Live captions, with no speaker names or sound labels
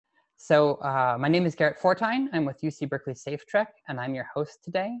My name is Garrett Fortine. I'm with UC Berkeley SafeTREC, and I'm your host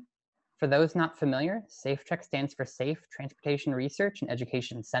today. For those not familiar, SafeTREC stands for Safe Transportation Research and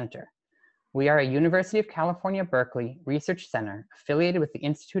Education Center. We are a University of California, Berkeley research center affiliated with the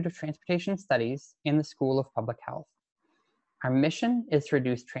Institute of Transportation Studies and the School of Public Health. Our mission is to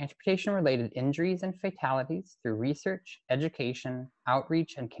reduce transportation-related injuries and fatalities through research, education,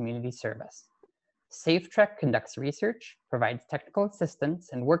 outreach, and community service. SafeTREC conducts research, provides technical assistance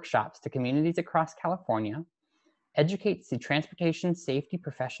and workshops to communities across California, educates the transportation safety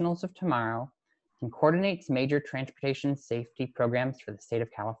professionals of tomorrow, and coordinates major transportation safety programs for the state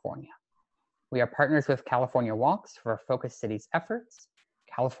of California. We are partners with California Walks for our Focus Cities efforts.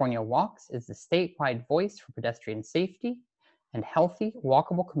 California Walks is the statewide voice for pedestrian safety and healthy,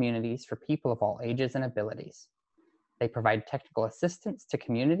 walkable communities for people of all ages and abilities. They provide technical assistance to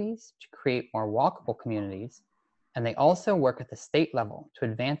communities to create more walkable communities, and they also work at the state level to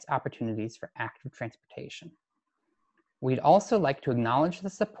advance opportunities for active transportation. We'd also like to acknowledge the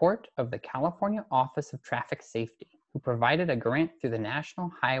support of the California Office of Traffic Safety, who provided a grant through the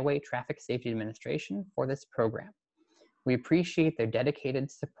National Highway Traffic Safety Administration for this program. We appreciate their dedicated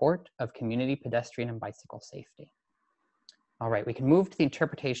support of community pedestrian and bicycle safety. All right, we can move to the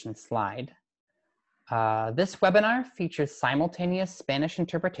interpretation slide. This webinar features simultaneous Spanish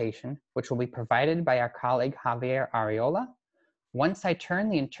interpretation, which will be provided by our colleague Javier Arreola. Once I turn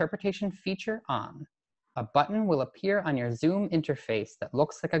the interpretation feature on, a button will appear on your Zoom interface that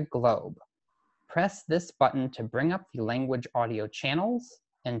looks like a globe. Press this button to bring up the language audio channels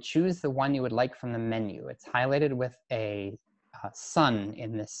and choose the one you would like from the menu. It's highlighted with a sun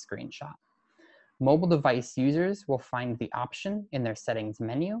in this screenshot. Mobile device users will find the option in their settings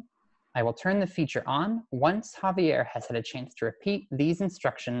menu. I will turn the feature on once Javier has had a chance to repeat these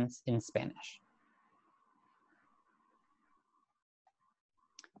instructions in Spanish.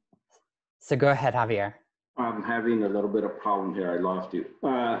 So go ahead, Javier. I'm having a little bit of problem here. I lost you.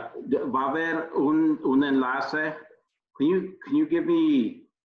 Va a haber un enlace. Can you give me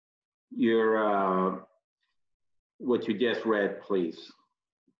your what you just read, please?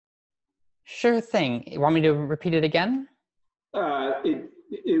 Sure thing. You want me to repeat it again?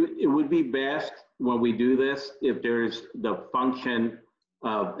 It would be best when we do this if there's the function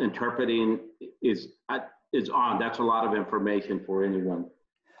of interpreting is on. That's a lot of information for anyone.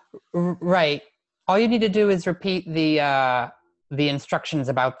 Right. All you need to do is repeat the instructions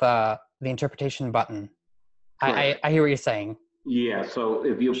about the interpretation button. I hear what you're saying. Yeah. So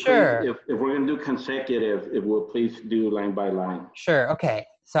if you sure. Please, if we're going to do consecutive, it will please do line by line. Sure. Okay.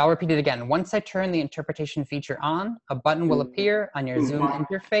 So I'll repeat it again. Once I turn the interpretation feature on, a button will appear on your Zoom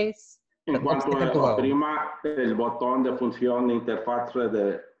interface that looks like a globe. Oprima el botón de función de interfaz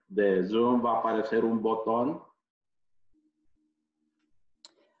de Zoom, va a aparecer un botón.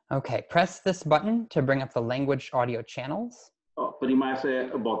 Okay, press this button to bring up the language audio channels. Oprima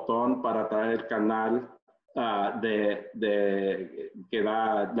ese botón para traer el canal que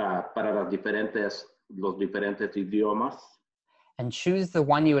da para los diferentes idiomas. And choose the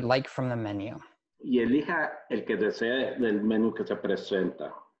one you would like from the menu. Y elija el que desee del menú que se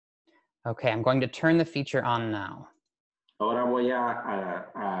presenta. Okay, I'm going to turn the feature on now. Ahora voy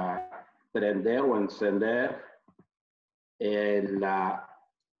a prender o encender la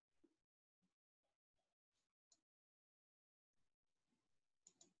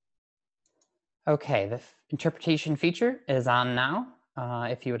Okay, the interpretation feature is on now.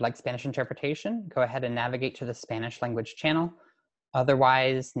 If you would like Spanish interpretation, go ahead and navigate to the Spanish language channel.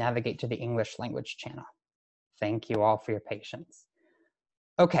 Otherwise, navigate to the English language channel. Thank you all for your patience.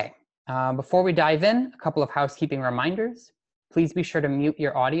 Okay, before we dive in, a couple of housekeeping reminders. Please be sure to mute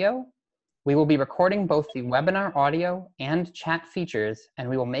your audio. We will be recording both the webinar audio and chat features, and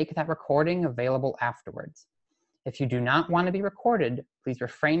we will make that recording available afterwards. If you do not want to be recorded, please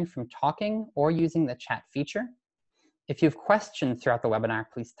refrain from talking or using the chat feature. If you have questions throughout the webinar,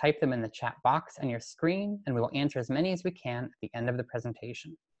 please type them in the chat box on your screen, and we will answer as many as we can at the end of the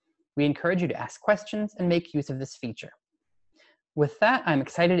presentation. We encourage you to ask questions and make use of this feature. With that, I'm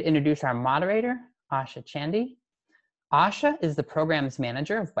excited to introduce our moderator, Asha Chandy. Asha is the program's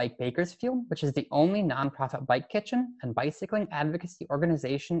manager of Bike Bakersfield, which is the only nonprofit bike kitchen and bicycling advocacy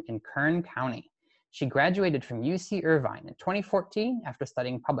organization in Kern County. She graduated from UC Irvine in 2014 after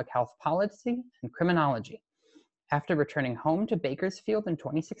studying public health policy and criminology. After returning home to Bakersfield in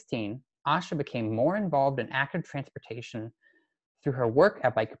 2016, Asha became more involved in active transportation through her work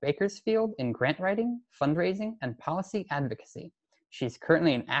at Bike Bakersfield in grant writing, fundraising, and policy advocacy. She's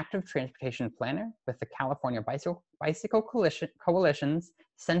currently an active transportation planner with the California Bicycle Coalition's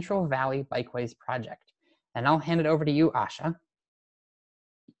Central Valley Bikeways Project. And I'll hand it over to you, Asha.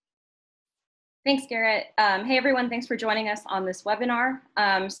 Thanks, Garrett. Hey, everyone. Thanks for joining us on this webinar.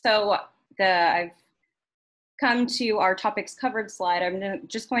 I've come to our topics covered slide. I'm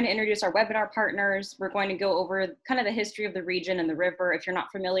just going to introduce our webinar partners. We're going to go over kind of the history of the region and the river, if you're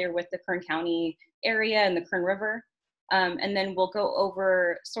not familiar with the Kern County area and the Kern River. And then we'll go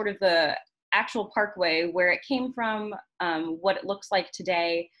over sort of the actual parkway, where it came from, what it looks like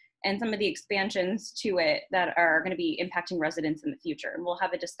today, and some of the expansions to it that are going to be impacting residents in the future. And we'll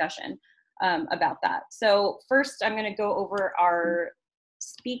have a discussion about that. So first, I'm going to go over our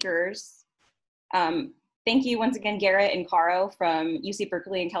speakers. Thank you once again, Garrett and Caro from UC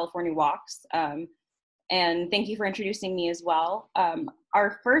Berkeley and California Walks. And thank you for introducing me as well.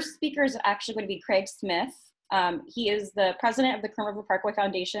 Our first speaker is actually going to be Craig Smith. He is the president of the Kern River Parkway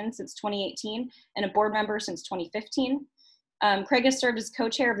Foundation since 2018 and a board member since 2015. Craig has served as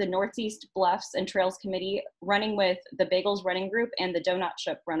co-chair of the Northeast Bluffs and Trails Committee, running with the Bagels Running Group and the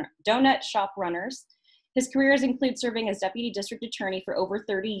Donut Shop Runners. His careers include serving as deputy district attorney for over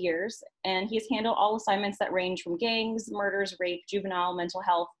 30 years, and he has handled all assignments that range from gangs, murders, rape, juvenile, mental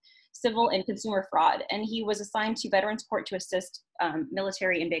health, civil, and consumer fraud. And he was assigned to Veterans Court to assist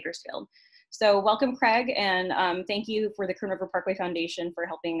military in Bakersfield. So welcome, Craig, and thank you for the Kern River Parkway Foundation for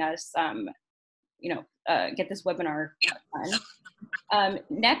helping us get this webinar done.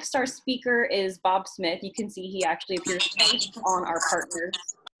 Next, our speaker is Bob Smith. You can see he actually appears on our partners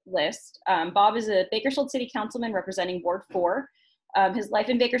list. Bob is a Bakersfield City Councilman representing Ward 4. His life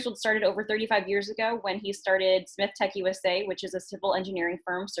in Bakersfield started over 35 years ago when he started SafeTREC USA, which is a civil engineering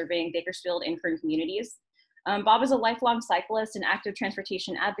firm serving Bakersfield and Kern communities. Bob is a lifelong cyclist and active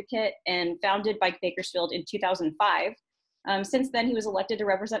transportation advocate and founded Bike Bakersfield in 2005. Since then, he was elected to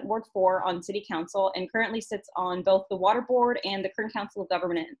represent Ward 4 on City Council and currently sits on both the Water Board and the Kern Council of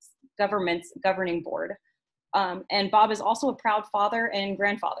Government's Governing Board. And Bob is also a proud father and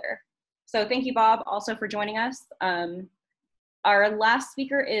grandfather. So thank you, Bob, also for joining us. Our last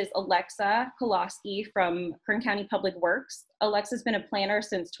speaker is Alexa Kolosky from Kern County Public Works. Alexa's been a planner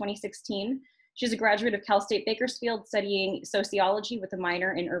since 2016. She's a graduate of Cal State Bakersfield studying sociology with a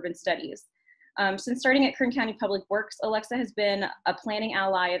minor in urban studies. Since starting at Kern County Public Works, Alexa has been a planning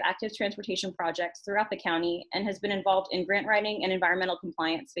ally of active transportation projects throughout the county and has been involved in grant writing and environmental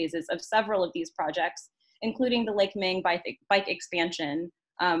compliance phases of several of these projects, including the Lake Ming bike expansion,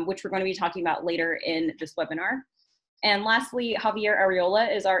 which we're going to be talking about later in this webinar. And lastly, Javier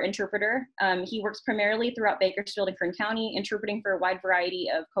Arreola is our interpreter. He works primarily throughout Bakersfield and Kern County, interpreting for a wide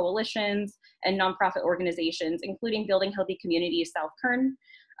variety of coalitions and nonprofit organizations, including Building Healthy Communities South Kern.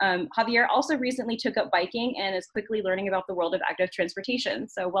 Javier also recently took up biking and is quickly learning about the world of active transportation.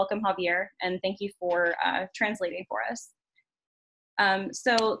 So welcome, Javier, and thank you for translating for us.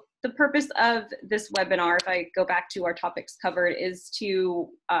 So the purpose of this webinar, if I go back to our topics covered, is to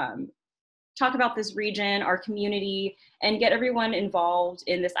talk about this region, our community, and get everyone involved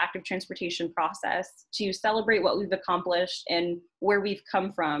in this active transportation process to celebrate what we've accomplished and where we've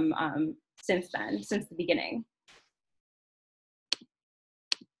come from since the beginning.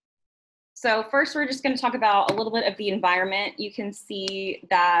 So first, we're just going to talk about a little bit of the environment. You can see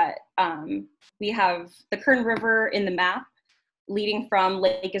that we have the Kern River in the map, leading from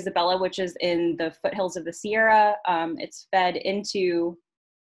Lake Isabella, which is in the foothills of the Sierra. It's fed into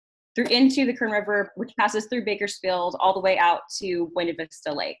the Kern River, which passes through Bakersfield all the way out to Buena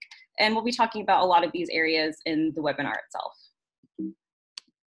Vista Lake. And we'll be talking about a lot of these areas in the webinar itself.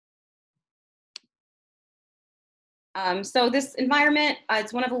 So this environment,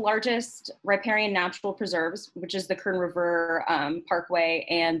 it's one of the largest riparian natural preserves, which is the Kern River Parkway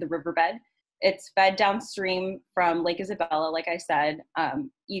and the riverbed. It's fed downstream from Lake Isabella, like I said.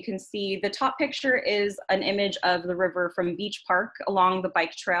 You can see the top picture is an image of the river from Beach Park along the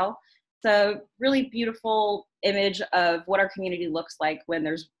bike trail. It's a really beautiful image of what our community looks like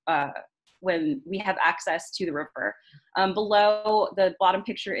when we have access to the river. Below the bottom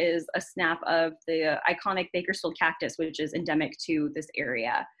picture is a snap of the iconic Bakersfield cactus, which is endemic to this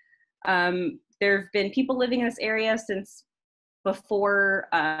area. There have been people living in this area since before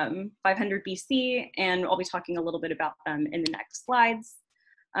 500 BC, and I'll be talking a little bit about them in the next slides.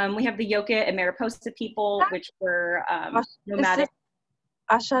 We have the Yoka and Mariposa people, which were nomadic.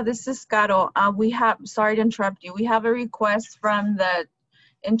 Asha, this is Caro. Sorry to interrupt you. We have a request from the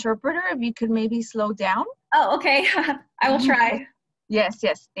interpreter, if you could maybe slow down. Oh, okay. I will try. Yes,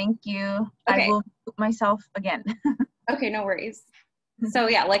 thank you. Okay. I will put myself again. Okay, no worries. So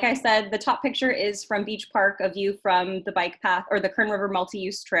yeah, like I said, the top picture is from Beach Park, a view from the bike path, or the Kern River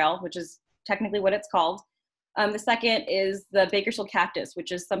Multi-Use Trail, which is technically what it's called. The second is the Bakersfield cactus,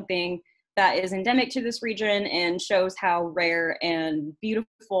 which is something that is endemic to this region and shows how rare and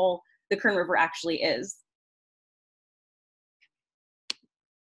beautiful the Kern River actually is.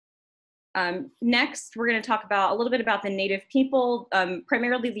 Next, we're going to talk about a little bit about the native people,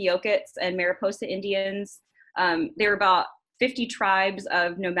 primarily the Yokuts and Mariposa Indians. There were about 50 tribes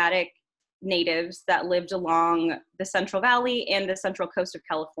of nomadic natives that lived along the Central Valley and the central coast of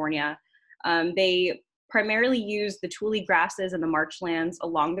California. They primarily used the tule grasses and the marshlands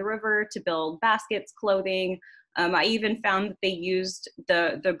along the river to build baskets, clothing. I even found that they used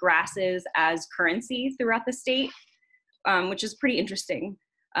the grasses as currency throughout the state, which is pretty interesting.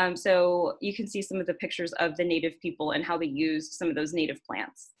 So you can see some of the pictures of the native people and how they used some of those native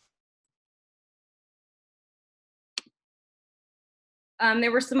plants.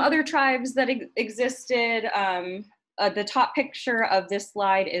 There were some other tribes that existed. The top picture of this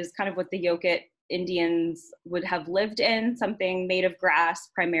slide is kind of what the Yokut Indians would have lived in, something made of grass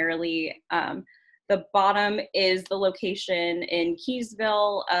primarily. The bottom is the location in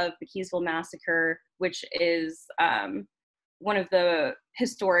Keysville of the Keysville Massacre, which is one of the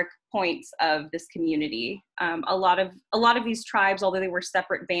historic points of this community. A lot of these tribes, although they were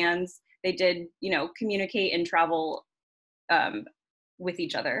separate bands, they did, communicate and travel with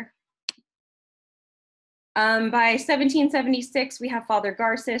each other. By 1776, we have Father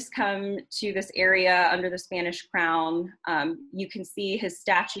Garces come to this area under the Spanish crown. You can see his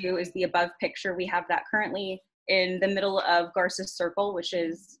statue is the above picture. We have that currently in the middle of Garces Circle, which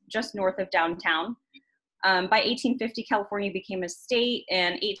is just north of downtown. By 1850, California became a state,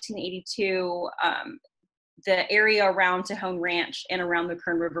 and 1882, the area around Tejon Ranch and around the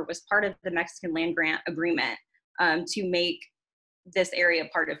Kern River was part of the Mexican land grant agreement to make this area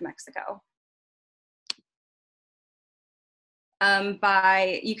part of Mexico.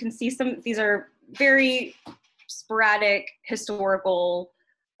 You can see these are very sporadic historical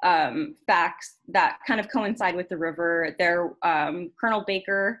facts that kind of coincide with the river. Colonel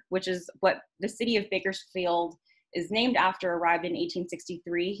Baker, which is what the city of Bakersfield is named after, arrived in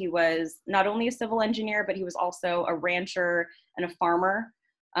 1863. He was not only a civil engineer, but he was also a rancher and a farmer.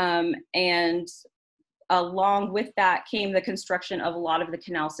 And along with that came the construction of a lot of the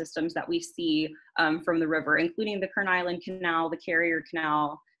canal systems that we see from the river, including the Kern Island Canal, the Carrier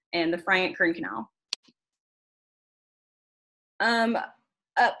Canal, and the Friant-Kern Canal.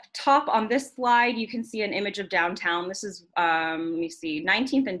 Up top on this slide, you can see an image of downtown. This is, let me see,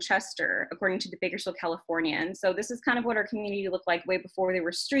 19th and Chester, according to the Bakersfield Californian. So this is kind of what our community looked like way before there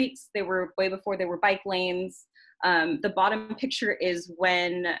were streets. They were way before there were bike lanes. The bottom picture is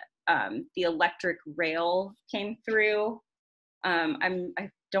when the electric rail came through. I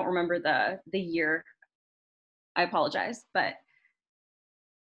don't remember the year. I apologize, but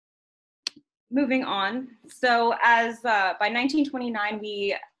moving on. So by 1929,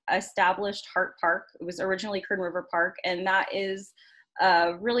 we established Hart Park. It was originally Kern River Park, and that is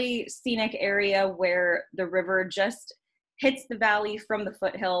a really scenic area where the river just hits the valley from the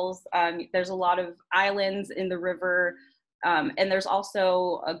foothills. There's a lot of islands in the river, and there's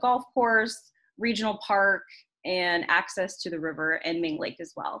also a golf course, regional park, and access to the river and Ming Lake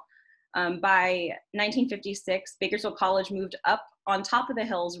as well. By 1956, Bakersfield College moved up on top of the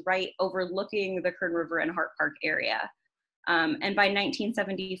hills right overlooking the Kern River and Hart Park area. And by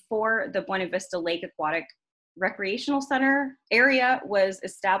 1974, the Buena Vista Lake Aquatic Recreational Center area was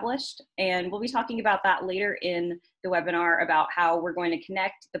established, and we'll be talking about that later in the webinar about how we're going to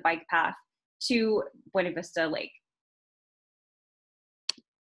connect the bike path to Buena Vista Lake.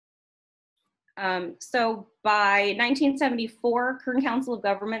 So by 1974, Kern Council of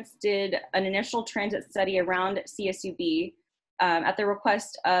Governments did an initial transit study around CSUB at the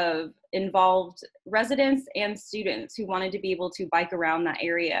request of involved residents and students who wanted to be able to bike around that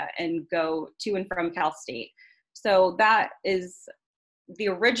area and go to and from Cal State. So that is the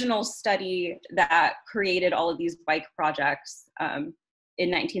original study that created all of these bike projects in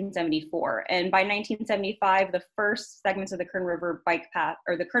 1974. And by 1975, the first segments of the Kern River bike path,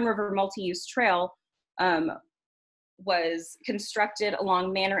 or the Kern River multi-use trail, was constructed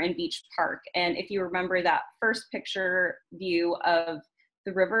along Manor and Beach Park. And if you remember that first picture view of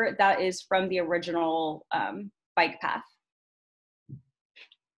the river, that is from the original bike path.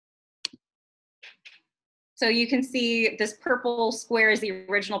 So you can see this purple square is the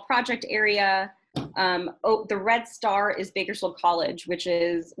original project area. The red star is Bakersfield College, which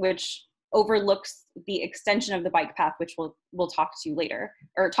overlooks the extension of the bike path, which we'll talk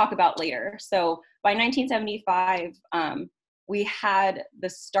about later. So by 1975, we had the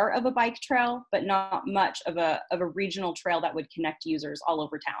start of a bike trail, but not much of a regional trail that would connect users all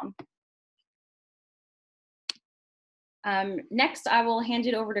over town. Next, I will hand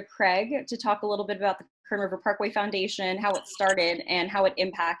it over to Craig to talk a little bit about the Kern River Parkway Foundation, how it started, and how it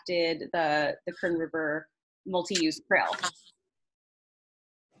impacted the Kern River multi-use trail.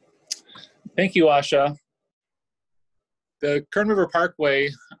 Thank you, Asha. The Kern River Parkway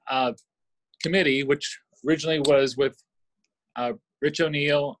Committee, which originally was with Rich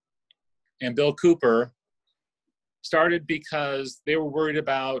O'Neill and Bill Cooper, started because they were worried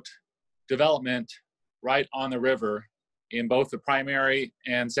about development right on the river in both the primary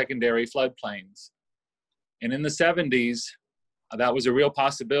and secondary floodplains. And in the 70s, that was a real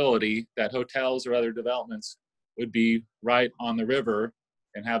possibility that hotels or other developments would be right on the river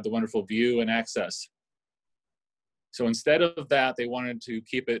and have the wonderful view and access. So instead of that, they wanted to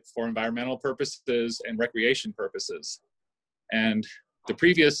keep it for environmental purposes and recreation purposes. And the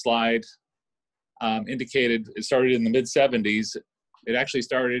previous slide indicated it started in the mid-70s. It actually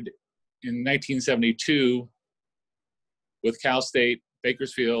started in 1972 with Cal State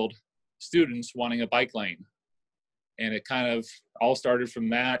Bakersfield students wanting a bike lane. And it kind of all started from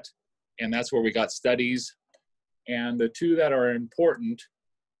that, and that's where we got studies. And the two that are important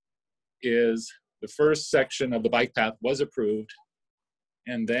is the first section of the bike path was approved,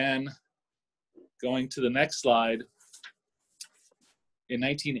 and then going to the next slide, in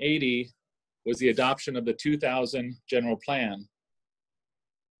 1980 was the adoption of the 2000 general plan.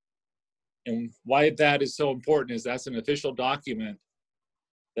 And why that is so important is that's an official document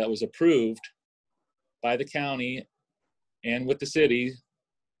that was approved by the county and with the city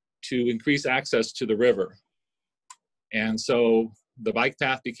to increase access to the river. And so the bike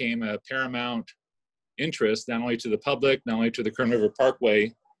path became a paramount interest, not only to the public, not only to the Kern River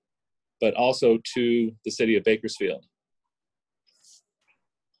Parkway, but also to the city of Bakersfield.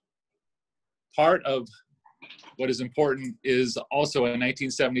 Part of what is important is also in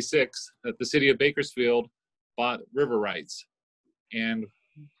 1976 that the city of Bakersfield bought river rights. And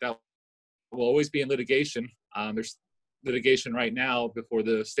that will always be in litigation. There's litigation right now before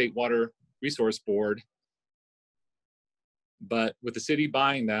the State Water Resource Board. But with the city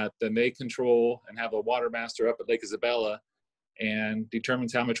buying that, then they control and have a water master up at Lake Isabella and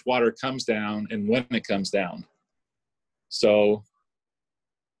determines how much water comes down and when it comes down. So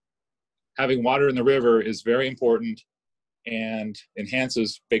having water in the river is very important and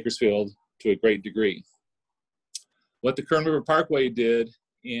enhances Bakersfield to a great degree. What the Kern River Parkway did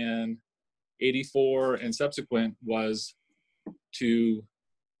in '84 and subsequent was to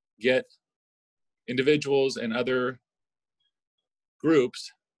get individuals and other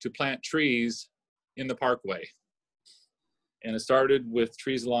groups to plant trees in the parkway. And it started with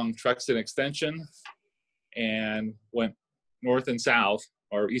trees along Truxton Extension and went north and south,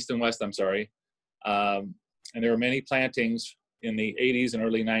 or east and west, I'm sorry. And there were many plantings in the 80s and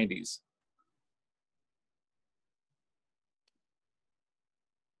early 90s.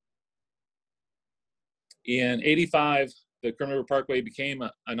 In '85, the Kern River Parkway became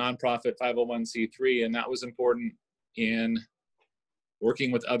a nonprofit 501c3, and that was important in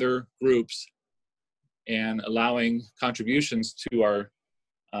working with other groups and allowing contributions to our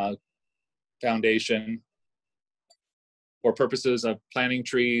foundation for purposes of planting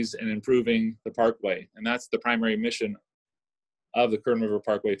trees and improving the parkway. And that's the primary mission of the Kern River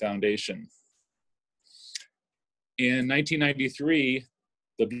Parkway Foundation. In 1993,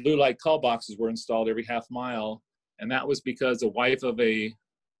 the blue light call boxes were installed every half mile, and that was because the wife of a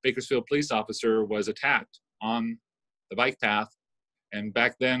Bakersfield police officer was attacked on the bike path. And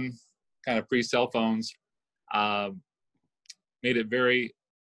back then, kind of pre-cell phones, made it very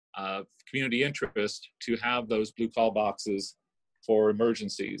community interest to have those blue call boxes for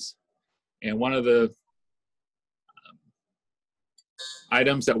emergencies. And one of the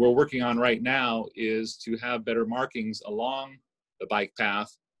items that we're working on right now is to have better markings along the bike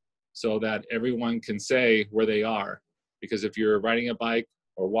path so that everyone can say where they are. Because if you're riding a bike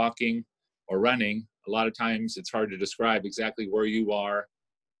or walking or running, a lot of times it's hard to describe exactly where you are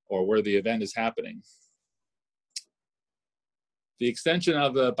or where the event is happening. The extension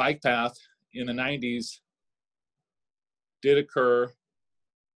of the bike path in the 90s did occur,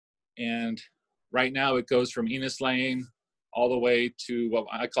 and right now it goes from Enos Lane all the way to what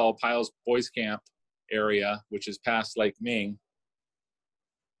I call Piles Boys Camp area, which is past Lake Ming.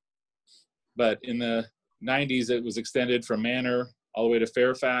 But in the 90s, it was extended from Manor all the way to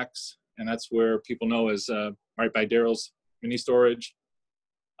Fairfax, and that's where people know as right by Daryl's mini storage.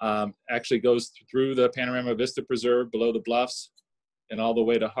 Actually goes through the Panorama Vista Preserve below the bluffs and all the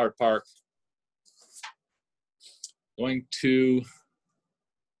way to Hart Park. Going to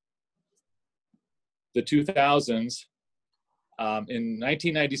the 2000s, in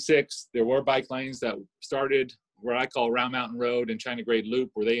 1996, there were bike lanes that started where I call Round Mountain Road and China Grade Loop,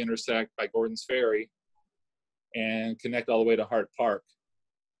 where they intersect by Gordon's Ferry. and connect all the way to Hart Park.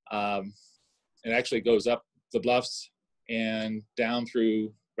 It actually goes up the bluffs and down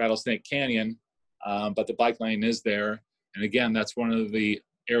through Rattlesnake Canyon, but the bike lane is there. And again, that's one of the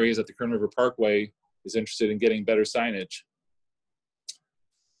areas that the Kern River Parkway is interested in getting better signage.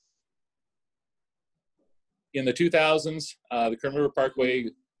 In the 2000s, the Kern River Parkway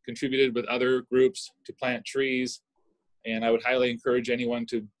contributed with other groups to plant trees, and I would highly encourage anyone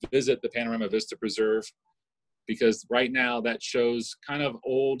to visit the Panorama Vista Preserve, because right now that shows kind of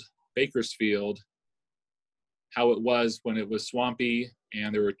old Bakersfield, how it was when it was swampy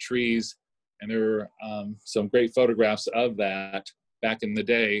and there were trees, and there were some great photographs of that back in the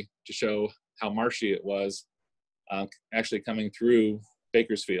day to show how marshy it was actually coming through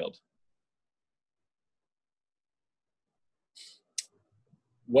Bakersfield.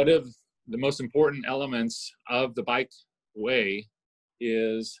 One of the most important elements of the bikeway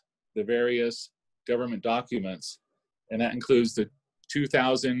is the various government documents, and that includes the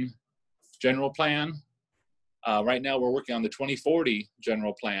 2000 general plan. Right now we're working on the 2040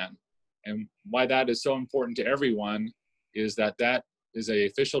 general plan, and why that is so important to everyone is that that is an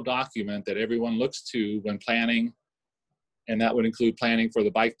official document that everyone looks to when planning, and that would include planning for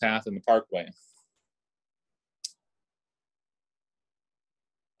the bike path and the parkway.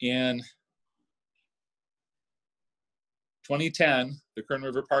 In 2010, the Kern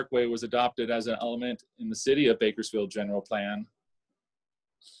River Parkway was adopted as an element in the City of Bakersfield General Plan.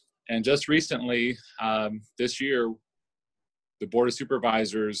 And just recently, this year, the Board of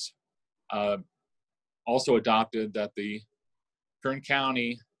Supervisors also adopted that the Kern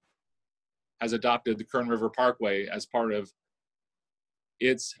County has adopted the Kern River Parkway as part of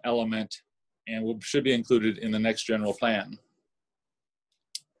its element and should be included in the next general plan.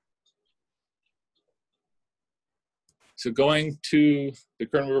 So going to the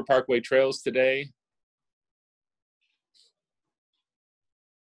Kern River Parkway trails today,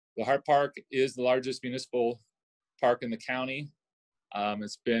 the Hart Park is the largest municipal park in the county.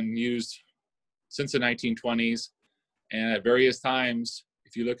 It's been used since the 1920s, and at various times,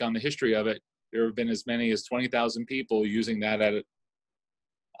 if you look on the history of it, there have been as many as 20,000 people using that at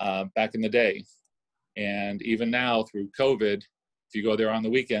back in the day. And even now through COVID, if you go there on the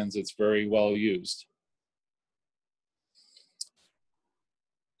weekends, it's very well used.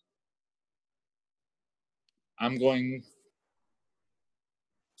 I'm going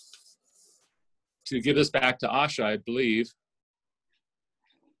to give this back to Asha, I believe.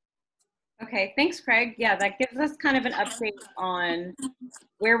 Okay, thanks, Craig. Yeah, that gives us kind of an update on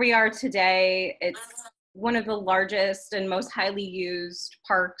where we are today. It's one of the largest and most highly used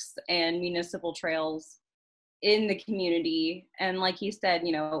parks and municipal trails in the community. And like you said,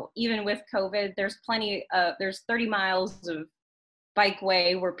 you know, even with COVID, there's plenty of, there's 30 miles of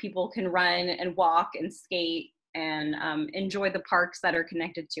bikeway where people can run and walk and skate and enjoy the parks that are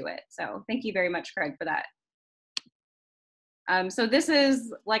connected to it. So thank you very much, Craig, for that. So this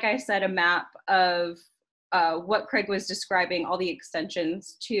is, like I said, a map of what Craig was describing, all the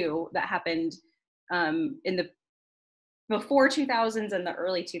extensions too that happened in the before 2000s and the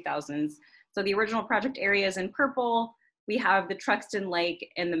early 2000s. So the original project areas in purple, we have the Truxton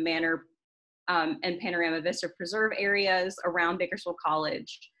Lake and the Manor and Panorama Vista Preserve areas around Bakersfield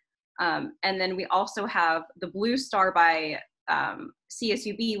College. And then we also have the Blue Star by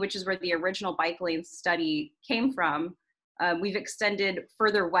CSUB, which is where the original bike lane study came from. We've extended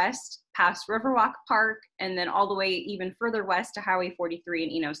further west past Riverwalk Park and then all the way even further west to Highway 43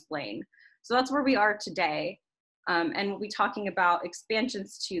 and Enos Lane. So that's where we are today. And we'll be talking about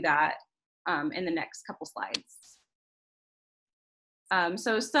expansions to that in the next couple slides.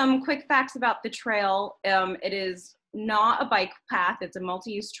 So some quick facts about the trail. It is not a bike path, it's a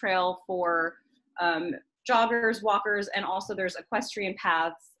multi-use trail for joggers, walkers, and also there's equestrian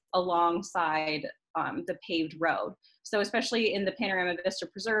paths alongside the paved road. So especially in the Panorama Vista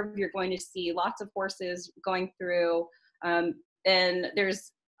Preserve, you're going to see lots of horses going through, and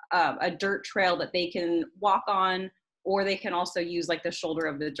there's a dirt trail that they can walk on, or they can also use like the shoulder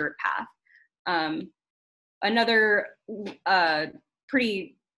of the dirt path. Another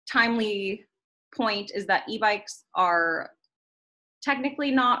pretty timely point is that e-bikes are technically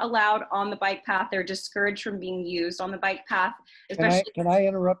not allowed on the bike path. They're discouraged from being used on the bike path. Can I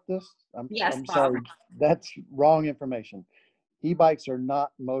interrupt this? Yes, I'm Bob. sorry. That's wrong information. E-bikes are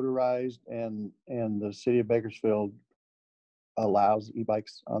not motorized, and the city of Bakersfield allows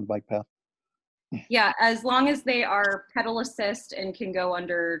e-bikes on the bike path. Yeah, as long as they are pedal assist and can go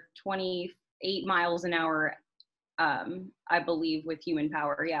under 28 miles an hour, I believe, with human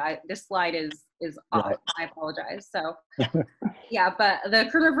power. Yeah, this slide is off. Right. I apologize. So, yeah, but the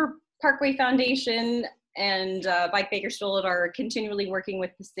Kern River Parkway Foundation Bike Bakersfield are continually working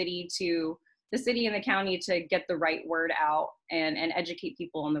with the city and the county to get the right word out and educate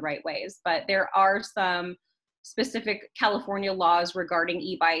people in the right ways. But there are some specific California laws regarding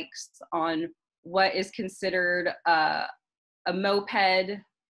e-bikes on what is considered a moped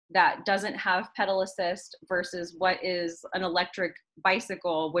that doesn't have pedal assist versus what is an electric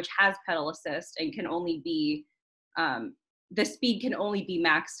bicycle, which has pedal assist and can only be, the speed can only be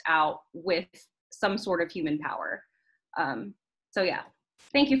maxed out with some sort of human power. So yeah,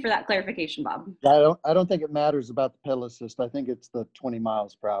 thank you for that clarification, Bob. I don't think it matters about the pedal assist. I think it's the 20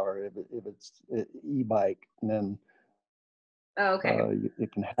 miles per hour if it's e-bike, and then okay.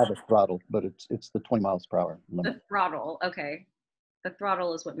 It can have a throttle, but it's the 20 miles per hour limit. The throttle, okay. The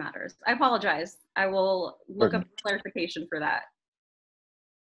throttle is what matters. I apologize. I will look up clarification for that.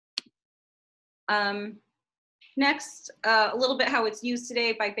 Next, a little bit how it's used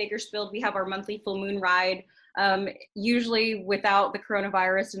today by Bakersfield. We have our monthly full moon ride. Usually without the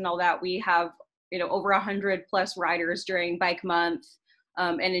coronavirus and all that, we have over 100+ riders during bike month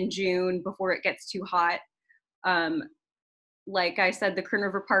and in June before it gets too hot. Like I said, the Kern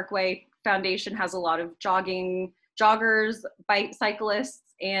River Parkway Foundation has a lot of joggers, bike cyclists,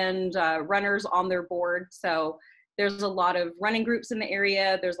 and runners on their board. So there's a lot of running groups in the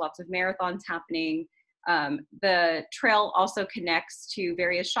area. There's lots of marathons happening. The trail also connects to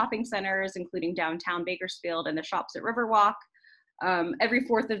various shopping centers, including downtown Bakersfield and the shops at Riverwalk. Every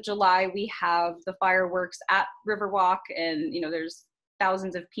 4th of July, we have the fireworks at Riverwalk, and there's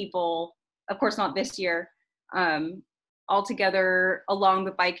thousands of people, of course not this year, all together along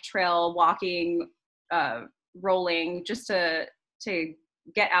the bike trail, walking, rolling, just to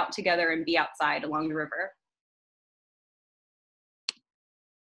get out together and be outside along the river.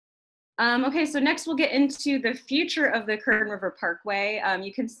 Okay, so next we'll get into the future of the Kern River Parkway.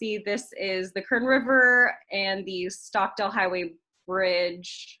 You can see this is the Kern River and the Stockdale Highway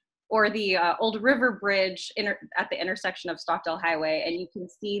Bridge, or the Old River Bridge at the intersection of Stockdale Highway, and you can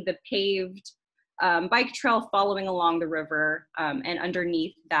see the paved bike trail following along the river and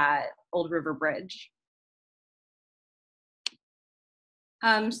underneath that Old River Bridge.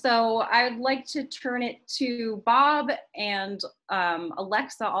 So I'd like to turn it to Bob and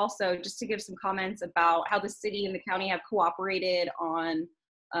Alexa also, just to give some comments about how the city and the county have cooperated on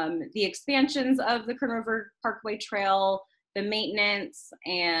the expansions of the Kern River Parkway Trail, the maintenance,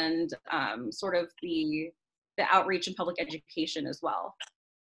 and sort of the outreach and public education as well.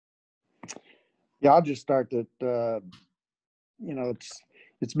 Yeah, I'll just start that,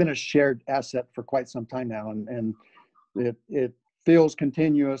 it's been a shared asset for quite some time now, and it feels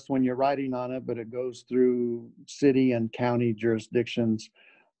continuous when you're riding on it, but it goes through city and county jurisdictions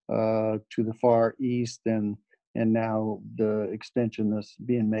to the far east, and now the extension that's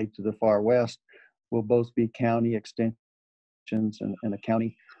being made to the far west will both be county extensions, and the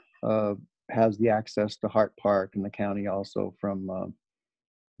county has the access to Hart Park, and the county also from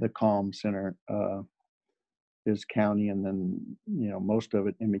the Calm Center is county, and then most of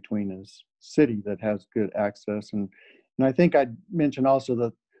it in between is city that has good access. And I think I'd mention also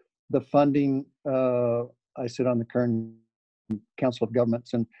the funding. I sit on the Kern Council of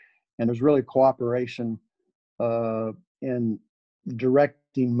Governments, and there's really cooperation in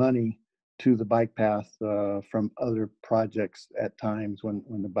directing money to the bike path from other projects at times when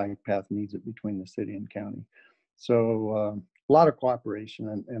the bike path needs it between the city and county. So a lot of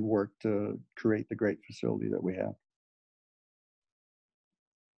cooperation and work to create the great facility that we have.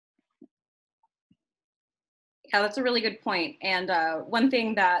 Yeah, that's a really good point. And one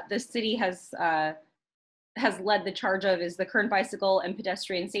thing that the city has led the charge of is the Kern Bicycle and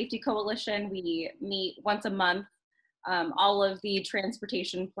Pedestrian Safety Coalition. We meet once a month. All of the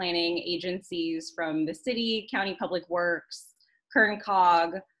transportation planning agencies from the city, County Public Works, Kern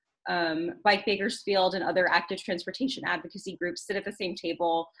COG, Bike Bakersfield, and other active transportation advocacy groups sit at the same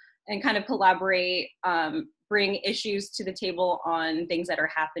table and kind of collaborate, bring issues to the table on things that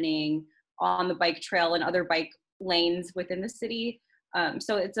are happening on the bike trail and other bike lanes within the city.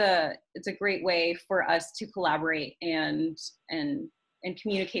 So it's a great way for us to collaborate and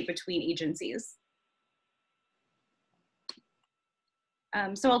communicate between agencies.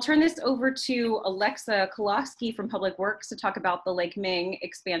 So I'll turn this over to Alexa Kolosky from Public Works to talk about the Lake Ming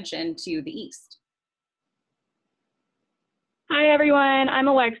expansion to the east. Hi everyone, I'm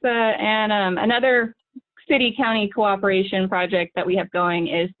Alexa, and another city-county cooperation project that we have going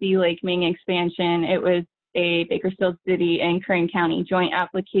is the Lake Ming expansion. It was a Bakersfield City and Kern County joint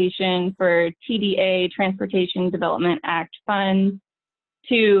application for TDA, Transportation Development Act funds,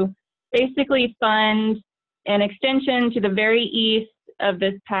 to basically fund an extension to the very east of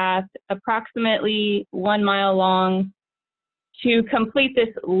this path, approximately 1 mile long, to complete this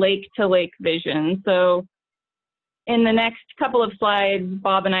lake-to-lake vision. So in the next couple of slides,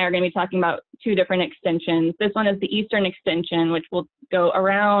 Bob and I are going to be talking about 2 different extensions. This one is the eastern extension, which will go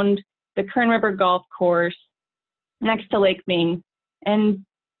around the Kern River Golf Course next to Lake Ming. And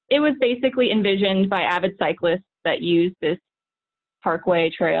it was basically envisioned by avid cyclists that use this parkway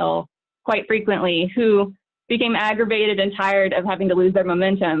trail quite frequently, who became aggravated and tired of having to lose their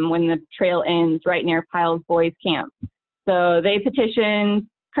momentum when the trail ends right near Piles Boys Camp. So they petitioned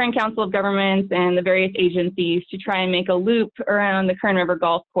Kern Council of Governments and the various agencies to try and make a loop around the Kern River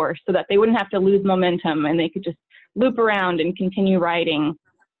Golf Course so that they wouldn't have to lose momentum and they could just loop around and continue riding.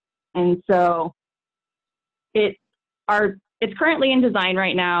 And so it's currently in design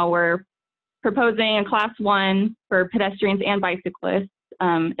right now. We're proposing a class 1 for pedestrians and bicyclists.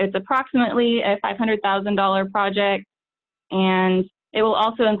 It's approximately a $500,000 project, and it will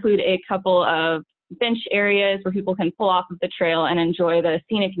also include a couple of bench areas where people can pull off of the trail and enjoy the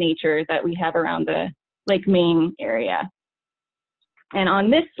scenic nature that we have around the Lake Ming area. And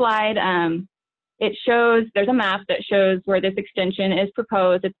on this slide, it shows, there's a map that shows where this extension is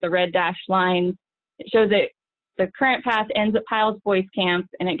proposed. It's the red dashed line. It shows that the current path ends at Piles Boys Camp,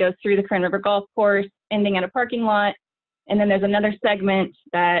 and it goes through the Kern River Golf Course, ending at a parking lot. And then there's another segment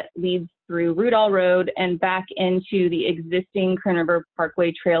that leads through Rudall Road and back into the existing Kern River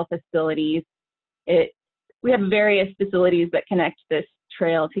Parkway Trail facilities. We have various facilities that connect this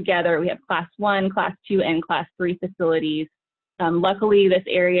trail together. We have class 1, class 2, and class 3 facilities. Luckily, this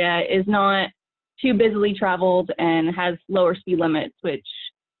area is not too busily traveled and has lower speed limits, which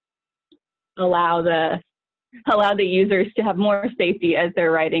allow the users to have more safety as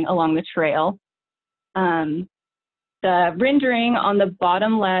they're riding along the trail. The rendering on the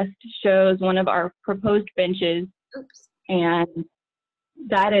bottom left shows one of our proposed benches. Oops. And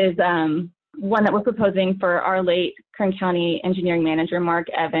that is one that we're proposing for our late Kern County engineering manager, Mark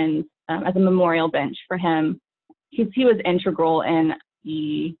Evans, as a memorial bench for him. He was integral in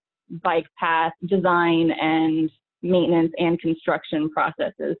the bike path design and maintenance and construction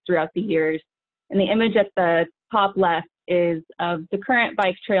processes throughout the years. And the image at the top left is of the current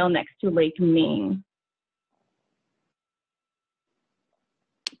bike trail next to Lake Ming.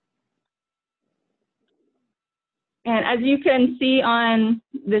 And as you can see on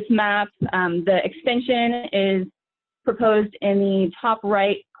this map, the extension is proposed in the top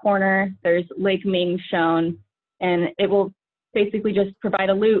right corner. There's Lake Ming shown, and it will basically just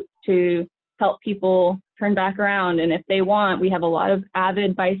provide a loop to help people turn back around. And if they want, we have a lot of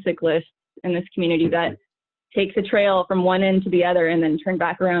avid bicyclists in this community that take the trail from one end to the other and then turn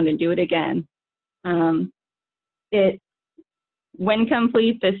back around and do it again. When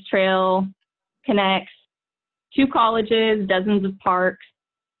complete, this trail connects 2 colleges, dozens of parks,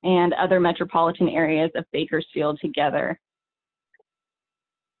 and other metropolitan areas of Bakersfield together.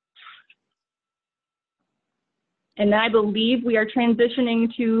 And I believe we are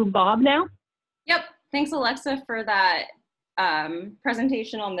transitioning to Bob now. Yep, thanks Alexa for that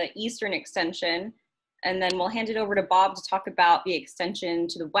presentation on the eastern extension. And then we'll hand it over to Bob to talk about the extension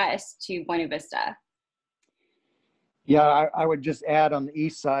to the west to Buena Vista. Yeah, I would just add on the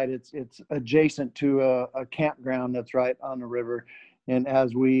east side, it's adjacent to a campground that's right on the river. And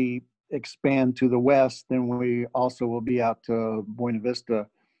as we expand to the west, then we also will be out to Buena Vista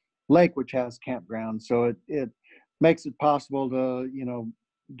Lake, which has campgrounds. So it makes it possible to,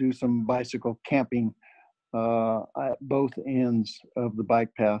 do some bicycle camping at both ends of the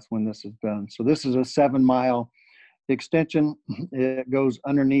bike path when this is done. So this is a 7-mile extension. It goes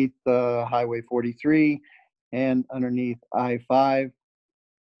underneath Highway 43 and underneath I-5.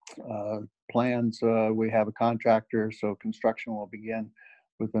 Plans, we have a contractor, so construction will begin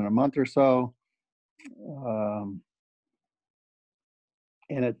within a month or so.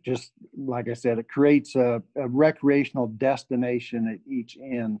 And it just, like I said, it creates a recreational destination at each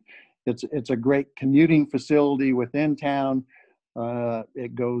end. It's a great commuting facility within town.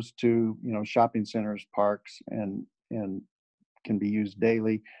 It goes to, shopping centers, parks, and can be used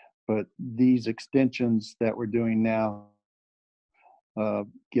daily. But these extensions that we're doing now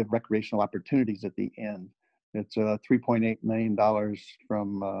give recreational opportunities at the end. It's $3.8 million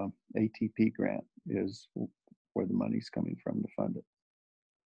from ATP grant is where the money's coming from to fund it.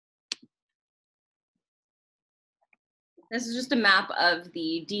 This is just a map of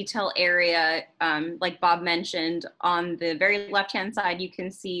the detail area. Like Bob mentioned, on the very left-hand side, you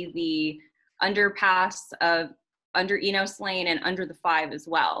can see the underpass under Enos Lane and under the 5 as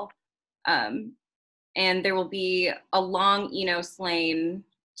well. And there will be along Enos Lane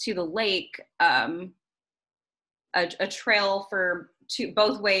to the lake, a trail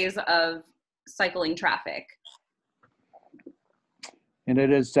both ways of cycling traffic. And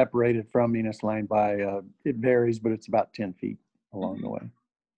it is separated from Enos Line by, it varies, but it's about 10 feet along the way.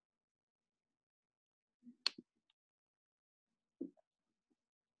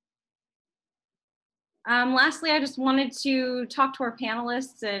 Lastly, I just wanted to talk to our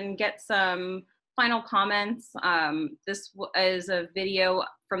panelists and get some final comments. This is a video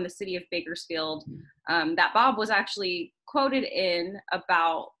from the city of Bakersfield that Bob was actually quoted in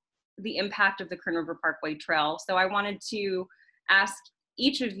about the impact of the Kern River Parkway Trail. So I wanted to ask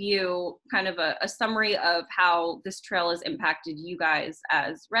each of you kind of a summary of how this trail has impacted you guys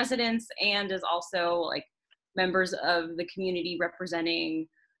as residents and as also like members of the community representing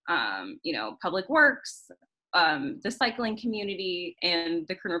you know, Public Works, the cycling community, and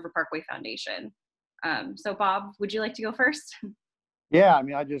the Kern River Parkway Foundation. So Bob, would you like to go first? Yeah, I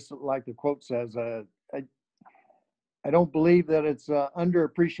mean, I just like the quote says, I don't believe that it's an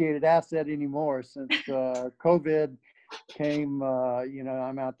underappreciated asset anymore since COVID came. You know,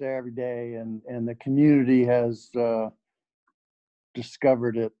 I'm out there every day, and the community has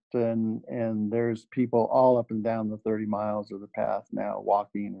discovered it, and there's people all up and down the 30 miles of the path now,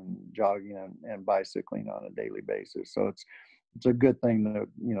 walking and jogging and bicycling on a daily basis. So it's a good thing that,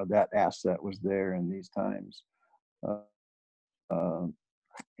 you know, that asset was there in these times. And,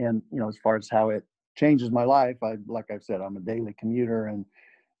 you know, as far as how it changes my life, like I've said, I'm a daily commuter, and,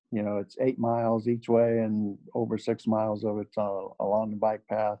 you know, it's 8 miles each way, and over 6 miles of it's along the bike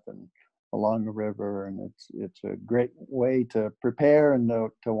path and along the river, and it's a great way to prepare and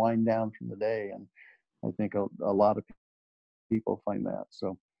to wind down from the day. And I think a lot of people find that.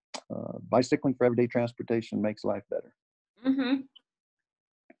 So bicycling for everyday transportation makes life better. Mm-hmm.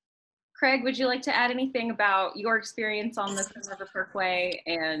 Craig, would you like to add anything about your experience on the Kern River Parkway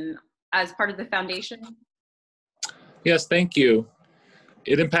and as part of the foundation? Yes, thank you.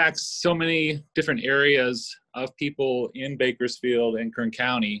 It impacts so many different areas of people in Bakersfield and Kern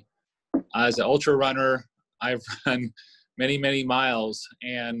County. As an ultra runner, I've run many, many miles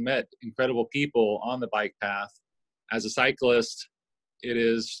and met incredible people on the bike path. As a cyclist, it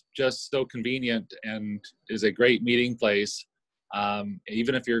is just so convenient and is a great meeting place.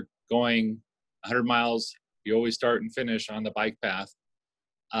 Even if you're going 100 miles, you always start and finish on the bike path.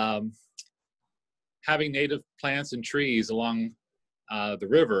 Having native plants and trees along the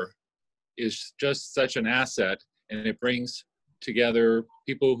river is just such an asset, and it brings together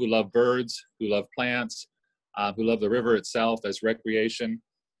people who love birds, who love plants, who love the river itself as recreation.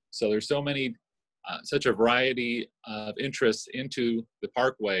 So there's so many, such a variety of interests into the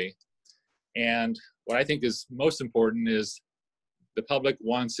parkway. And what I think is most important is the public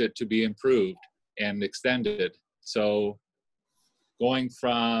wants it to be improved and extended. So going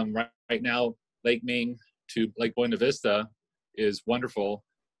from right now, Lake Ming to Lake Buena Vista is wonderful,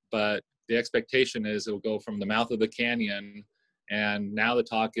 but the expectation is it will go from the mouth of the canyon. And now the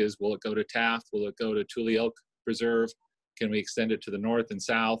talk is, will it go to Taft? Will it go to Tule Elk Preserve? Can we extend it to the north and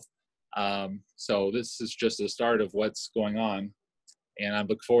south? So this is just the start of what's going on. And I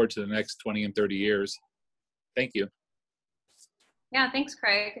look forward to the next 20 and 30 years. Thank you. Yeah, thanks,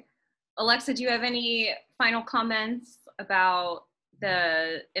 Craig. Alexa, do you have any final comments about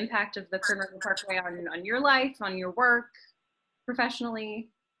the impact of the Kern River Parkway on your life, on your work, professionally?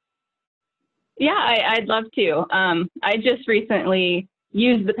 Yeah, I'd love to. I just recently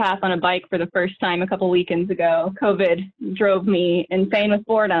used the path on a bike for the first time a couple weekends ago. COVID drove me insane with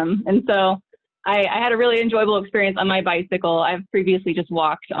boredom. And so I had a really enjoyable experience on my bicycle. I've previously just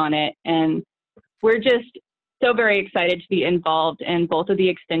walked on it. And we're just so very excited to be involved in both of the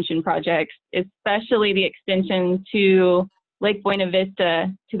extension projects, especially the extension to Lake Buena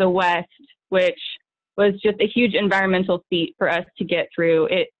Vista to the west, which was just a huge environmental feat for us to get through.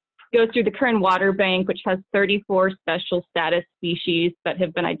 It goes through the Kern Water Bank, which has 34 special status species that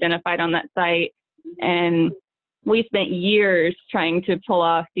have been identified on that site. And we spent years trying to pull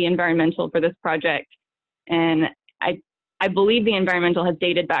off the environmental for this project. And I believe the environmental has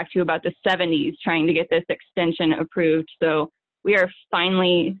dated back to about the 70s trying to get this extension approved. So we are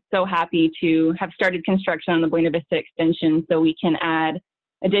finally so happy to have started construction on the Buena Vista extension so we can add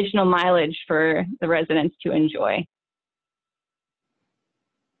additional mileage for the residents to enjoy.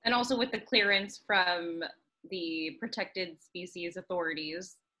 And also with the clearance from the protected species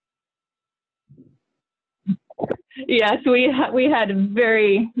authorities. Yes, we had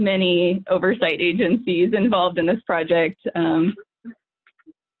very many oversight agencies involved in this project.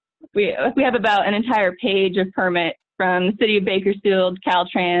 We have about an entire page of permit from the City of Bakersfield,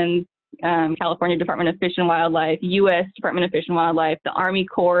 Caltrans, California Department of Fish and Wildlife, U.S. Department of Fish and Wildlife, the Army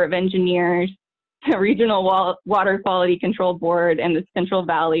Corps of Engineers, Regional Water Quality Control Board and the Central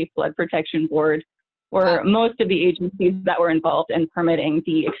Valley Flood Protection Board were most of the agencies that were involved in permitting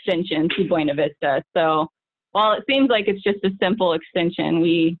the extension to Buena Vista. So while it seems like it's just a simple extension,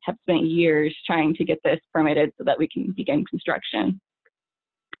 we have spent years trying to get this permitted so that we can begin construction.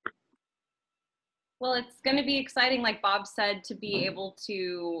 Well, it's going to be exciting, like Bob said, to be able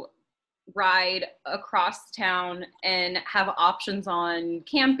to ride across town and have options on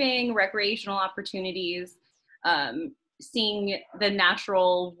camping, recreational opportunities, seeing the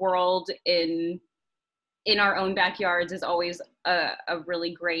natural world in our own backyards is always a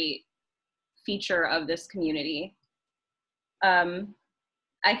really great feature of this community.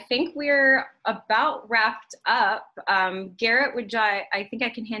 I think we're about wrapped up. Garrett, I think I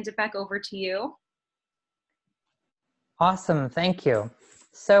can hand it back over to you. Awesome, thank you.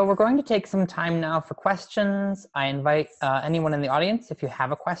 So we're going to take some time now for questions. I invite anyone in the audience, if you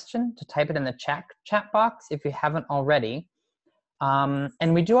have a question, to type it in the chat box if you haven't already.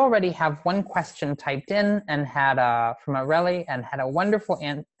 And we do already have one question typed in and had from Aurelie, and had a wonderful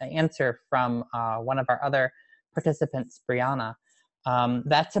answer from one of our other participants, Brianna.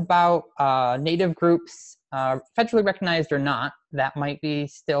 That's about Native groups, federally recognized or not, that might be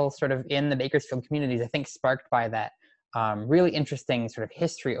still sort of in the Bakersfield communities, I think sparked by that really interesting sort of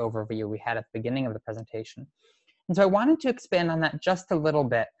history overview we had at the beginning of the presentation. And so I wanted to expand on that just a little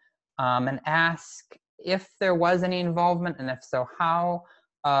bit and ask if there was any involvement, and if so, how,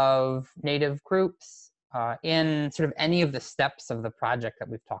 of Native groups in sort of any of the steps of the project that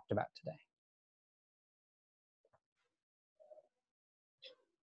we've talked about today.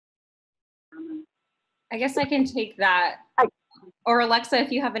 I guess I can take that. Or Alexa,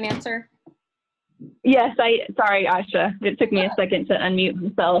 if you have an answer. Yes, sorry, Asha. It took me a second to unmute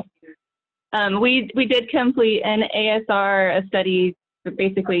myself. We did complete an ASR, a study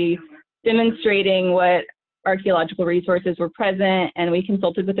basically demonstrating what archaeological resources were present, and we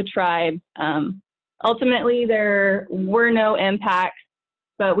consulted with the tribe. Ultimately, there were no impacts,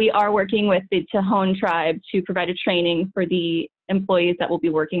 but we are working with the Tohon tribe to provide a training for the employees that will be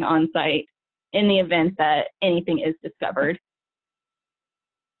working on site in the event that anything is discovered.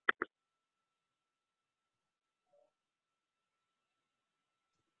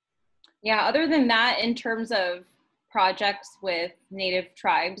 Yeah, other than that, in terms of projects with Native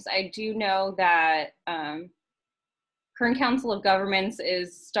tribes, I do know that Kern Council of Governments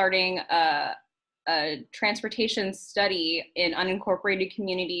is starting a transportation study in unincorporated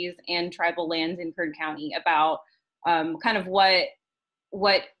communities and tribal lands in Kern County about kind of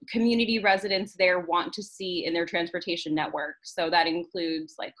what community residents there want to see in their transportation network. So that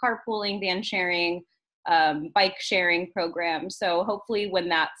includes like carpooling, van sharing, bike sharing programs. So hopefully when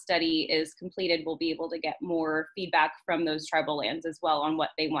that study is completed, we'll be able to get more feedback from those tribal lands as well on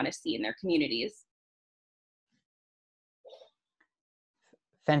what they want to see in their communities.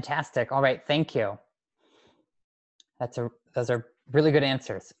 Fantastic. All right, thank you. Those are really good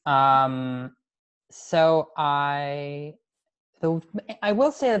answers. So I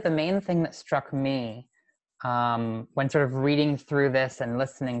will say that the main thing that struck me when sort of reading through this and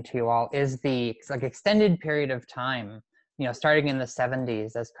listening to you all is the like extended period of time, you know, starting in the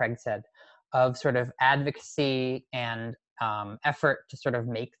 70s, as Craig said, of sort of advocacy and effort to sort of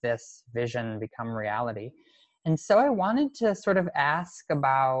make this vision become reality. And so I wanted to sort of ask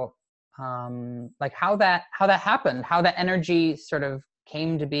about like how that happened, how that energy sort of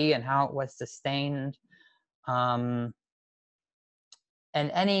came to be and how it was sustained. And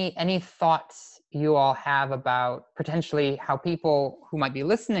any thoughts you all have about potentially how people who might be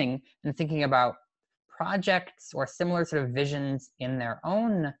listening and thinking about projects or similar sort of visions in their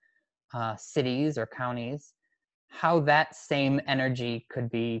own cities or counties, how that same energy could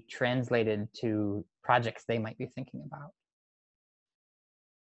be translated to projects they might be thinking about.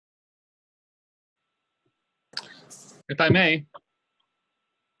 If I may.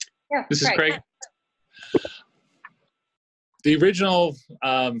 Yeah, this is Craig. The original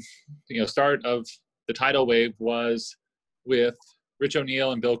start of the tidal wave was with Rich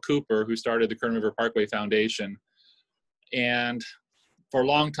O'Neill and Bill Cooper, who started the Kern River Parkway Foundation. And for a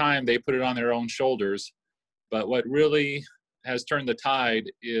long time, they put it on their own shoulders. But what really has turned the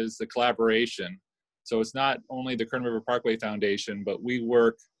tide is the collaboration. So it's not only the Kern River Parkway Foundation, but we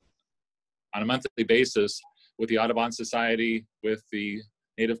work on a monthly basis with the Audubon Society, with the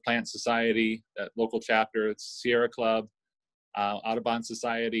Native Plant Society, that local chapter, it's Sierra Club, Audubon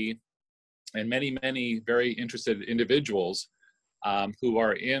Society, and many, many very interested individuals who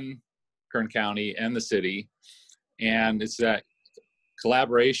are in Kern County and the city. And it's that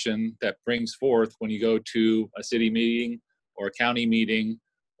collaboration that brings forth when you go to a city meeting or a county meeting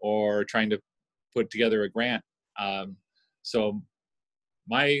or trying to put together a grant. So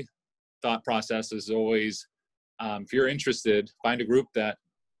my thought process is always, if you're interested, find a group that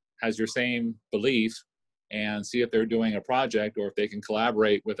has your same belief and see if they're doing a project or if they can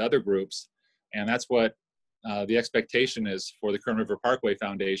collaborate with other groups. And that's what the expectation is for the Kern River Parkway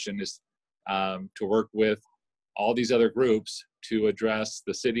Foundation, is to work with all these other groups to address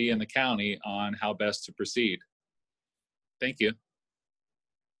the city and the county on how best to proceed. Thank you.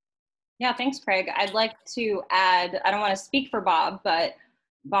 Yeah, thanks, Craig. I'd like to add, I don't want to speak for Bob, but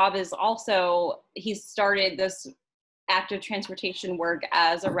Bob is also, he's started this active transportation work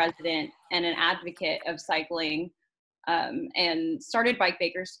as a resident and an advocate of cycling, and started Bike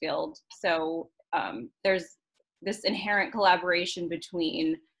Bakersfield. So there's this inherent collaboration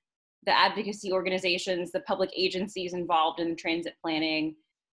between the advocacy organizations, the public agencies involved in transit planning,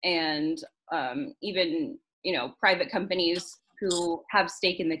 and even, you know, private companies who have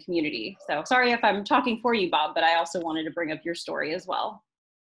stake in the community. So sorry if I'm talking for you, Bob, but I also wanted to bring up your story as well.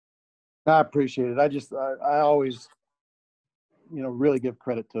 I appreciate it. I always, you know, really give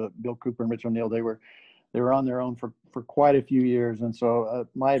credit to Bill Cooper and Rich O'Neill. They were on their own for quite a few years. And so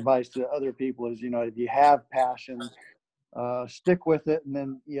my advice to other people is, you know, if you have passion, stick with it. And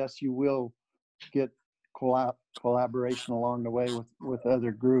then, yes, you will get collaboration along the way with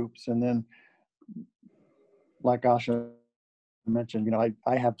other groups. And then, like Asha mentioned, you know,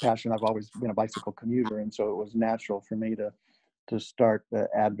 I have passion. I've always been a bicycle commuter. And so it was natural for me to start the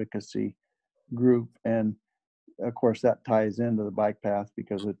advocacy group. And of course that ties into the bike path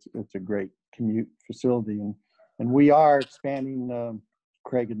because it's a great commute facility. And we are expanding,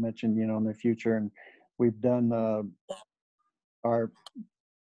 Craig had mentioned, you know, in the future, and we've done our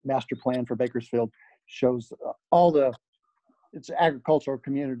master plan for Bakersfield shows it's an agricultural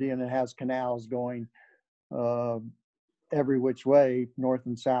community, and it has canals going every which way, north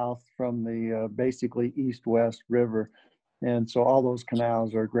and south, from the basically east-west river. And so all those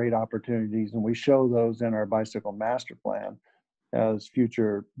canals are great opportunities, and we show those in our bicycle master plan as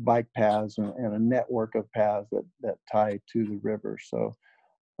future bike paths and a network of paths that tie to the river. So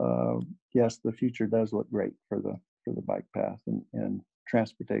yes, the future does look great for the bike path and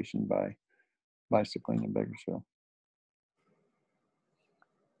transportation by bicycling in Bakersfield.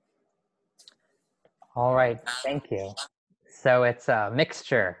 All right, thank you. So it's a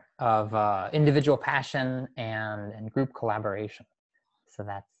mixture of individual passion and group collaboration. So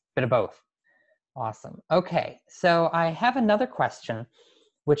that's a bit of both. Awesome. Okay, so I have another question,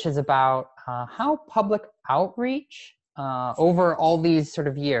 which is about how public outreach over all these sort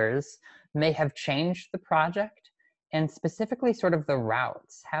of years may have changed the project, and specifically sort of the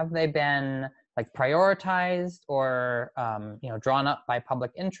routes. Have they been like prioritized or you know, drawn up by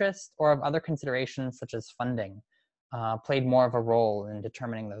public interest, or have other considerations such as funding played more of a role in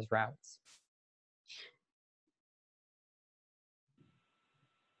determining those routes?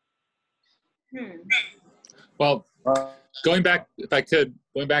 Well, going back, if I could,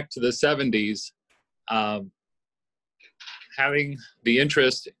 going back to the 70s, having the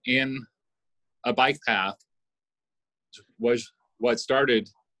interest in a bike path was what started.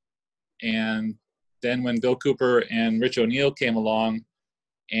 And then when Bill Cooper and Rich O'Neill came along,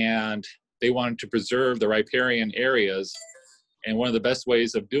 and they wanted to preserve the riparian areas, and one of the best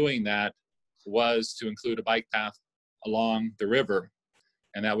ways of doing that was to include a bike path along the river,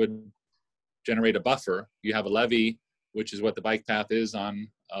 and that would generate a buffer. You have a levee, which is what the bike path is on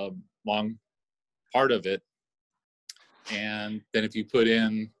a long part of it, and then if you put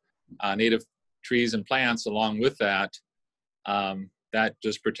in native trees and plants along with that, that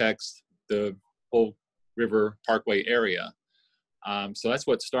just protects the whole river parkway area. So that's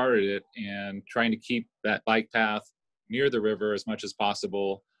what started it, and trying to keep that bike path near the river as much as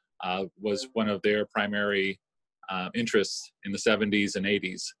possible was one of their primary interests in the 70s and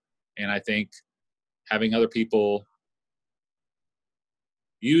 80s. And I think having other people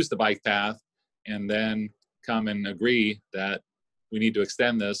use the bike path and then come and agree that we need to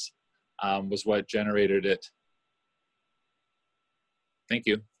extend this was what generated it. Thank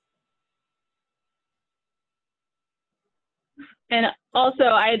you. And also,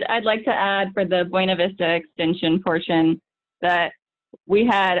 I'd like to add for the Buena Vista extension portion that we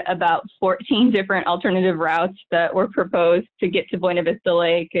had about 14 different alternative routes that were proposed to get to Buena Vista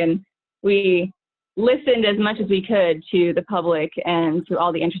Lake, and we listened as much as we could to the public and to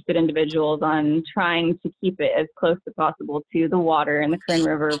all the interested individuals on trying to keep it as close as possible to the water and the Kern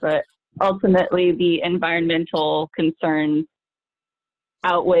River, but ultimately the environmental concerns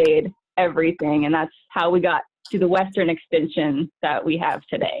outweighed everything, and that's how we got to the western extension that we have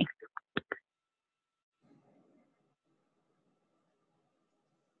today.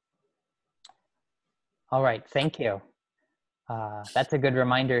 All right, thank you. That's a good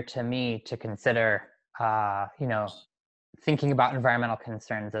reminder to me to consider, thinking about environmental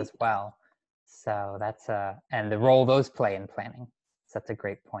concerns as well. So that's and the role those play in planning. So that's a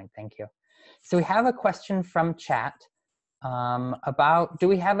great point. Thank you. So we have a question from chat about, do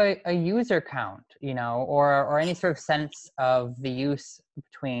we have a user count, or any sort of sense of the use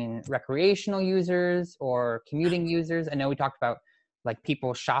between recreational users or commuting users? I know we talked about like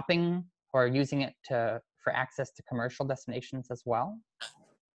people shopping or using it for access to commercial destinations as well.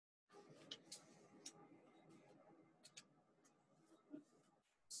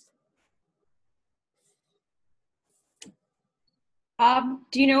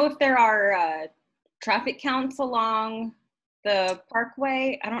 Do you know if there are traffic counts along the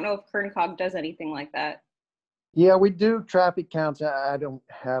parkway? I don't know if Kern Cog does anything like that. Yeah, we do traffic counts. I don't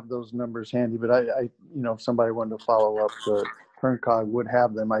have those numbers handy, but I if somebody wanted to follow up, Kern Cog would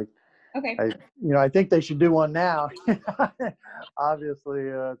have them. Okay. I think they should do one now. Obviously,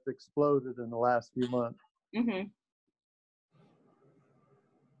 it's exploded in the last few months. Mm-hmm.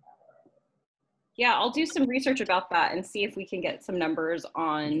 Yeah, I'll do some research about that and see if we can get some numbers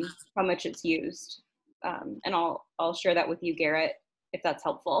on how much it's used. And I'll share that with you, Garrett, if that's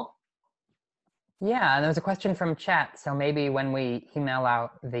helpful. Yeah, and there was a question from chat. So maybe when we email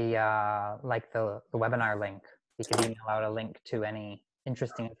out the webinar link, we could email out a link to any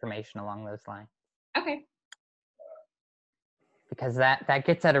interesting information along those lines. Okay. Because that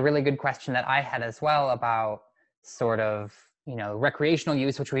gets at a really good question that I had as well about sort of, recreational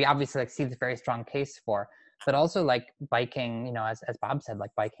use, which we obviously see the very strong case for, but also like biking, as Bob said, like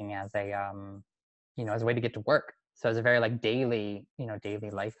biking as a, as a way to get to work. So it's a very like daily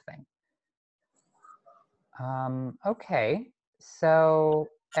life thing. Okay, so,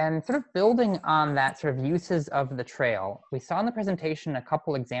 and sort of building on that sort of uses of the trail, we saw in the presentation a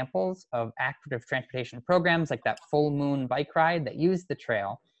couple examples of active transportation programs like that full moon bike ride that used the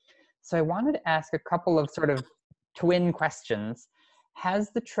trail. So I wanted to ask a couple of sort of twin questions.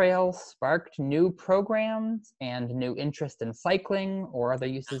 Has the trail sparked new programs and new interest in cycling or other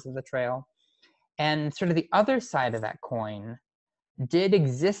uses of the trail? And sort of the other side of that coin, did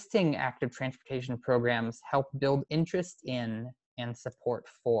existing active transportation programs help build interest in and support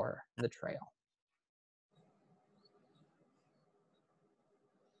for the trail?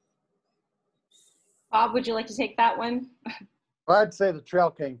 Bob, would you like to take that one? Well, I'd say the trail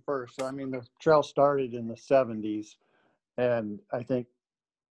came first. So, I mean, the trail started in the 70s. And I think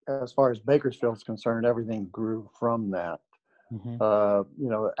as far as Bakersfield's concerned, everything grew from that.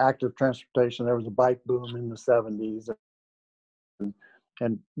 Mm-hmm. Active transportation, there was a bike boom in the 70s.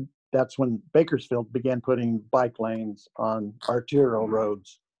 And that's when Bakersfield began putting bike lanes on arterial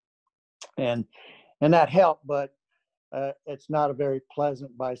roads. And that helped, but it's not a very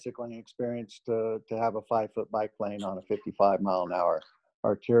pleasant bicycling experience to have a 5-foot bike lane on a 55-mile-an-hour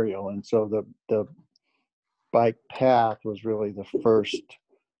arterial. And so the bike path was really the first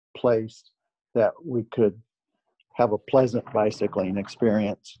place that we could have a pleasant bicycling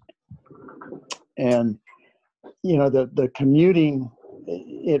experience. And, the commuting,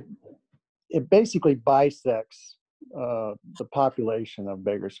 it basically bisects the population of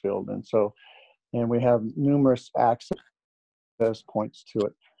Bakersfield. And we have numerous access points to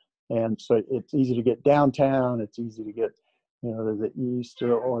it. And so it's easy to get downtown. It's easy to get, to the east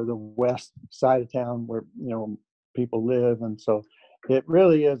or the west side of town where, people live. And so it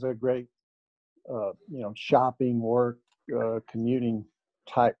really is a great, shopping, work, commuting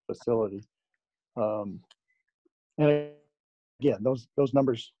type facility. And again, those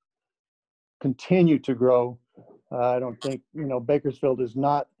numbers continue to grow. I don't think, Bakersfield is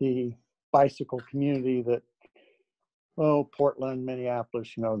not the bicycle community that, Portland,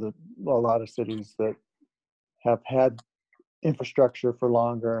 Minneapolis, a lot of cities that have had infrastructure for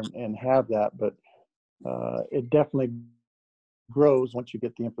longer and have that, but it definitely grows once you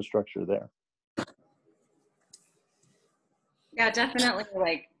get the infrastructure there. Yeah, definitely.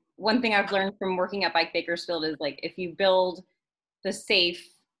 Like, one thing I've learned from working at Bike Bakersfield is like, if you build a safe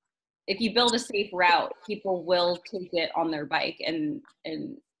route, people will take it on their bike, and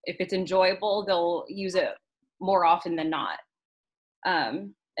if it's enjoyable, they'll use it more often than not.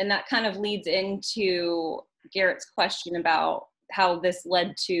 And that kind of leads into Garrett's question about how this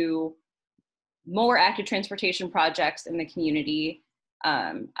led to more active transportation projects in the community.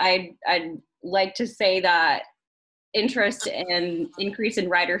 I'd like to say that interest and increase in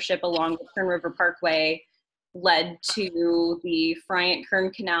ridership along the Kern River Parkway led to the Friant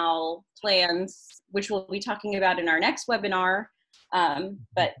Kern Canal plans, which we'll be talking about in our next webinar.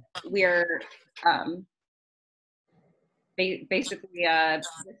 But we're basically the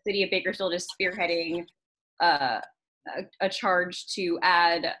city of Bakersfield is spearheading a charge to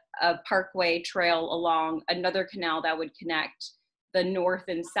add a parkway trail along another canal that would connect the north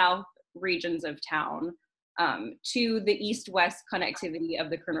and south regions of town to the east-west connectivity of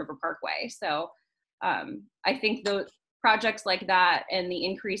the Kern River Parkway. So I think those projects like that and the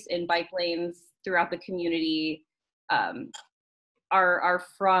increase in bike lanes throughout the community are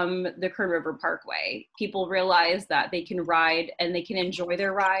from the Kern River Parkway. People realize that they can ride and they can enjoy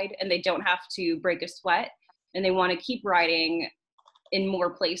their ride and they don't have to break a sweat, and they want to keep riding in more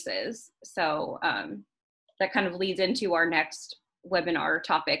places. So that kind of leads into our next webinar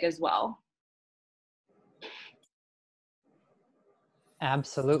topic as well.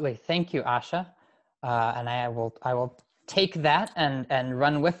 Absolutely. Thank you, Asha. And I will take that and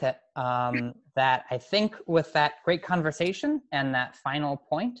run with it. That I think with that great conversation and that final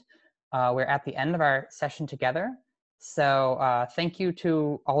point, we're at the end of our session together. So thank you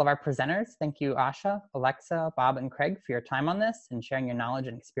to all of our presenters. Thank you, Asha, Alexa, Bob, and Craig for your time on this and sharing your knowledge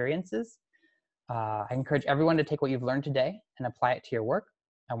and experiences. I encourage everyone to take what you've learned today and apply it to your work.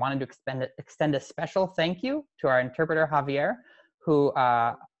 I wanted to extend a special thank you to our interpreter, Javier, who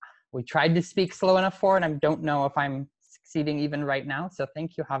we tried to speak slow enough for, and I don't know if I'm succeeding even right now. So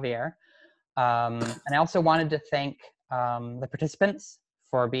thank you, Javier. And I also wanted to thank the participants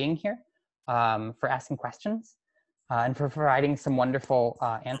for being here, for asking questions, and for providing some wonderful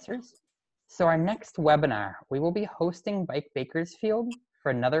answers. So our next webinar, we will be hosting Bike Bakersfield for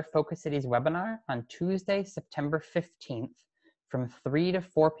another Focus Cities webinar on Tuesday, September 15th from 3 to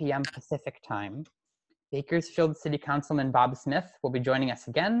 4 p.m. Pacific time. Bakersfield City Councilman Bob Smith will be joining us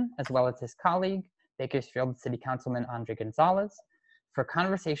again, as well as his colleague, Bakersfield City Councilman Andre Gonzalez, for a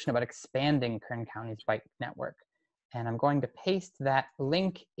conversation about expanding Kern County's bike network. And I'm going to paste that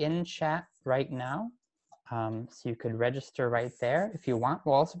link in chat right now, so you could register right there if you want.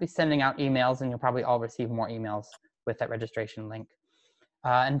 We'll also be sending out emails, and you'll probably all receive more emails with that registration link.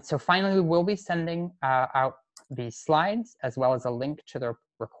 And so finally, we will be sending out the slides, as well as a link to the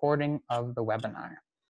recording of the webinar.